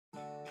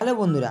Hello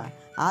বন্ধুরা,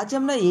 আজ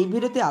আমরা এই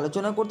ভিডিওতে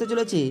আলোচনা করতে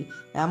চলেছি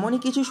এমনই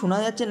কিছু শোনা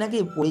যাচ্ছে নাকি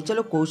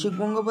পরিচালক কৌশিক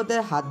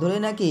গঙ্গোপাধ্যায়ের হাত ধরে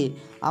নাকি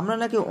আমরা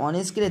নাকি অন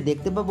স্ক্রিনে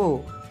দেখতে পাবো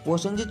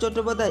প্রসেনজিৎ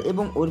চট্টোপাধ্যায়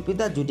এবং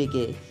অর্পিতার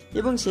জুটিকে,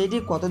 এবং সেইটি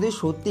কতদূর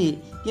সত্যি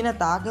কিনা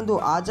তা কিন্তু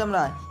আজ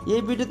আমরা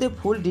এই ভিডিওতে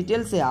ফুল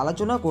ডিটেলসে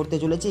আলোচনা করতে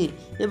চলেছি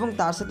এবং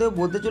তার সাথেও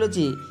বলতে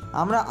চলেছি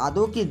আমরা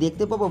আদৌ কি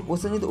দেখতে পাবো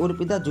প্রসেনজিৎ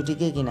অর্পিতার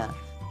জুটিকে কিনা।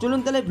 চলুন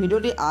তাহলে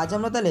ভিডিওটি আজ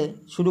আমরা তাহলে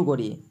শুরু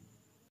করি।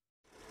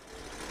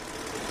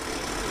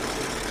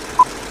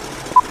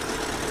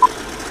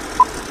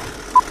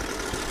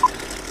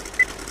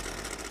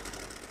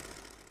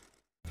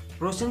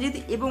 প্রসেনজিৎ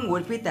এবং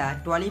অর্পিতা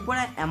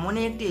টলিপাড়া এমন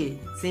একটি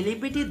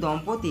সেলিব্রিটি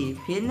দম্পতি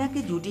ফের নাকি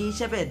জুটি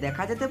হিসেবে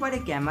দেখা যেতে পারে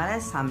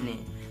ক্যামেরার সামনে।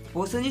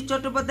 প্রসেনজিৎ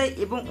চট্টোপাধ্যায়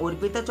এবং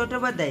অর্পিতা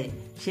চট্টোপাধ্যায়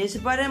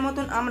শেষবারের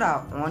মতন আমরা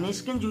অন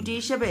স্ক্রিন জুটি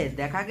হিসেবে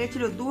দেখা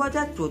গেছিল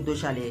 2014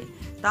 সালে,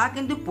 তা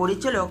কিন্তু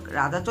পরিচালক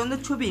রাধাচন্দ্র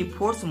ছবি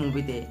ফোর্স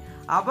মুভিতে।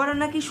 আবারও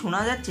নাকি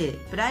শোনা যাচ্ছে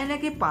প্রায়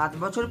নাকি 5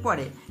 বছর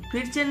পরে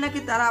ফিরছেন নাকি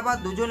তারা আবার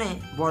দুজনে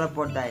বড়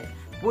পর্দায়।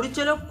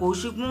 পরিচালক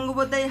কৌশিক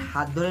গঙ্গোপাধ্যায়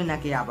হাত ধরে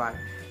নাকি আবার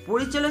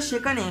পরিচালক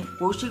সেখানে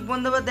কৌশিক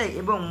বন্দ্যোপাধ্যায়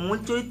এবং মূল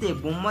চরিত্রে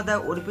বোম্মাদা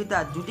অর্পিতা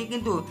জুটি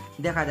কিন্তু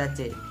দেখা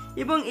যাচ্ছে,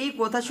 এবং এই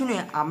কথা শুনে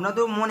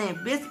আপনাদের মনে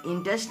বেশ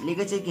ইন্টারেস্ট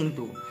লেগেছে।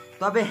 কিন্তু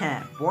তবে হ্যাঁ,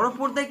 বড়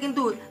পর্দায়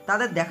কিন্তু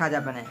তাদের দেখা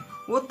যাবে না,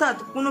 অর্থাৎ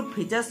কোনো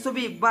ফিচার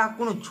ছবি বা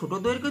কোনো ছোট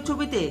দৈর্ঘ্য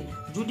ছবিতে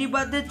জুটি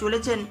বাঁধতে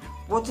চলেছেন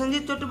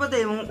প্রসেনজিৎ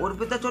চট্টোপাধ্যায় এবং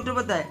অর্পিতা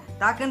চট্টোপাধ্যায়,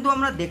 তা কিন্তু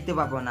আমরা দেখতে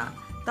পাবো না।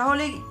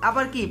 তাহলে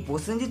আবার কি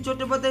প্রসেনজিৎ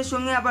চট্টোপাধ্যায়ের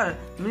সঙ্গে আবার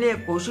মিলিয়ে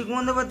কৌশিক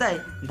বন্দ্যোপাধ্যায়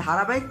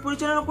ধারাবাহিক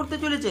পরিচালনা করতে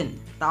চলেছেন?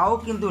 তাও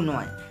কিন্তু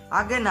নয়,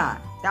 আগে না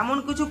তেমন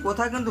কিছু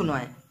কথা কিন্তু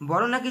নয়,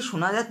 বড় নাকি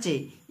শোনা যাচ্ছে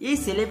এই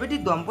সেলিব্রিটি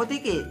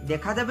দম্পতিকে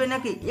দেখা যাবে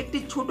নাকি একটি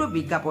ছোট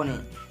বিজ্ঞাপনে,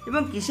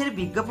 এবং কিসের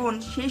বিজ্ঞাপন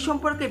সেই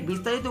সম্পর্কে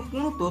বিস্তারিত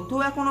কোনো তথ্য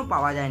এখনো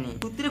পাওয়া যায়নি।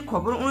 সূত্রের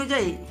খবর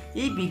অনুযায়ী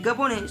এই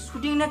বিজ্ঞাপনে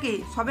শুটিং নাকি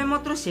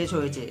সবেমাত্র শেষ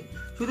হয়েছে।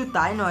 শুধু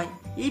তাই নয়,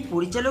 এই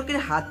পরিচালকের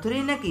হাত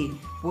ধরেই নাকি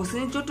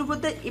প্রসেনজিৎ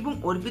চট্টোপাধ্যায় এবং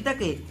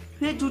অর্পিতাকে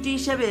ফের জুটি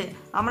হিসেবে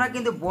আমরা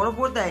কিন্তু বড়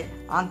পর্দায়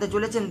আনতে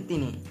চলেছেন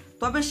তিনি।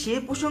 তবে সে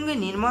প্রসঙ্গে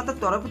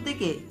নির্মাতার তরফ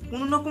থেকে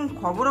কোনো রকম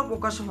খবরও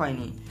প্রকাশ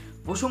হয়নি।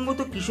 প্রসঙ্গত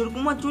কিশোর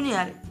কুমার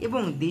জুনিয়র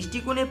এবং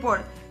দৃষ্টিকোণের পর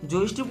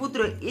জ্যৈষ্ঠপুত্র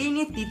এই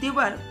নিয়ে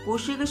তৃতীয়বার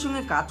কৌশিকের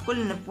সঙ্গে কাজ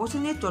করলেন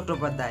প্রসেনজিৎ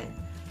চট্টোপাধ্যায়।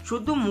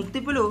 সদ্য মুক্তি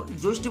পেল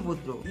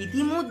জ্যৈষ্ঠপুত্র।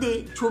 ইতিমধ্যে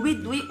ছবির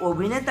দুই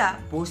অভিনেতা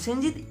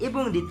প্রসেনজিৎ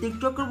এবং ঋত্বিক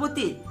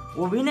চক্রবর্তীর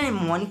অভিনয়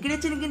মন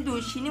কেড়েছেন কিন্তু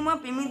সিনেমা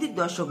প্রেমীদের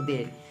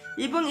দর্শকদের,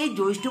 এবং এই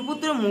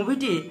জ্যৈষ্ঠপুত্র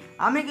মুভিটি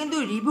আমি কিন্তু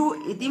রিভিউ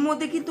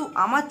ইতিমধ্যে কিন্তু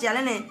আমার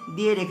চ্যানেলে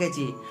দিয়ে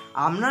রেখেছি।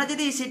 আপনারা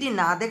যদি সেটি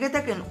না দেখে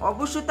থাকেন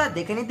অবশ্যই তা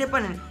দেখে নিতে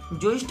পারেন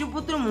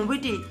জ্যৈষ্ঠপুত্র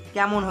মুভিটি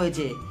কেমন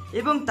হয়েছে,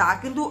 এবং তা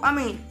কিন্তু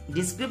আমি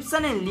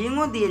ডিসক্রিপশানে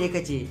লিঙ্কও দিয়ে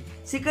রেখেছি,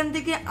 সেখান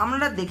থেকে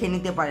আপনারা দেখে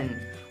নিতে পারেন।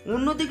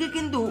 অন্যদিকে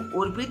কিন্তু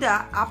অর্পিতা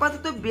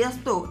আপাতত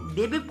ব্যস্ত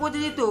দেবী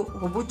প্রযোজিত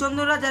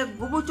হবুচন্দ্র রাজার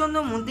গোবুচন্দ্র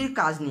মন্ত্রীর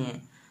কাজ নিয়ে।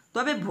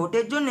 তবে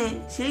ভোটের জন্য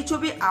সেই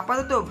ছবি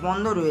আপাতত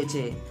বন্ধ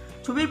রয়েছে।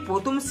 ছবির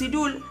প্রথম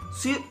শিডিউল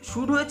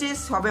শুট হয়েছে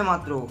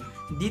সবেমাত্র,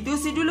 দ্বিতীয়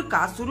শিডিউল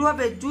কাজ শুরু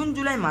হবে জুন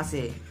জুলাই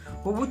মাসে।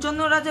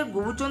 হবুচন্দ্র রাজার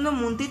গোবুচন্দ্র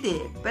মন্ত্রীতে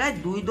প্রায়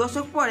 2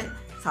 দশক পরে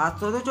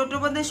শাশ্বত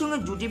চট্টোপাধ্যায়ের সঙ্গে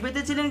জুটি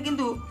বেঁধেছিলেন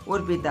কিন্তু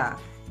অর্পিতা,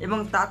 এবং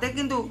তাতে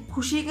কিন্তু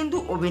খুশি কিন্তু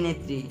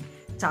অভিনেত্রী।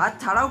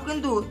 ছাড়াও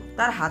কিন্তু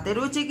তার হাতে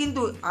রয়েছে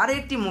কিন্তু আর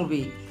একটি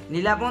মুভি,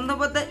 লীলা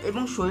বন্দ্যোপাধ্যায়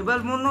এবং শৈবাল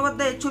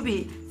বন্দ্যোপাধ্যায়ের ছবি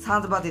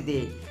সাঁতবাতিতে,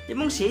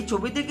 এবং সেই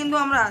ছবিতে কিন্তু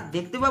আমরা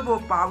দেখতে পাবো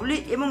পাবলি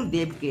এবং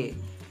দেবকে।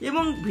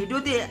 এবং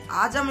ভিডিওতে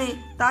আজ আমি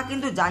তা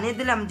কিন্তু জানিয়ে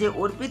দিলাম যে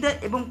অর্পিতা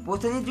এবং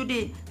প্রসেনজিৎ জুটি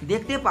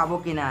দেখতে পাবো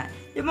কিনা।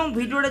 এবং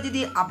ভিডিওটা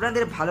যদি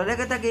আপনাদের ভালো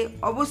লেগে থাকে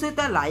অবশ্যই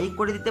তা লাইক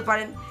করে দিতে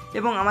পারেন,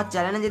 এবং আমার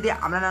চ্যানেলে যদি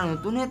আপনারা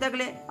নতুন হয়ে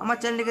থাকলে আমার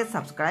চ্যানেলটিকে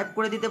সাবস্ক্রাইব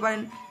করে দিতে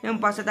পারেন, এবং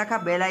পাশে থাকা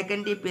বেল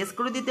আইকনটি প্রেস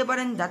করে দিতে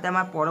পারেন, যাতে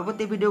আমার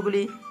পরবর্তী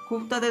ভিডিওগুলি খুব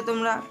তাড়াতাড়ি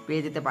তোমরা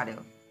পেয়ে যেতে পারো।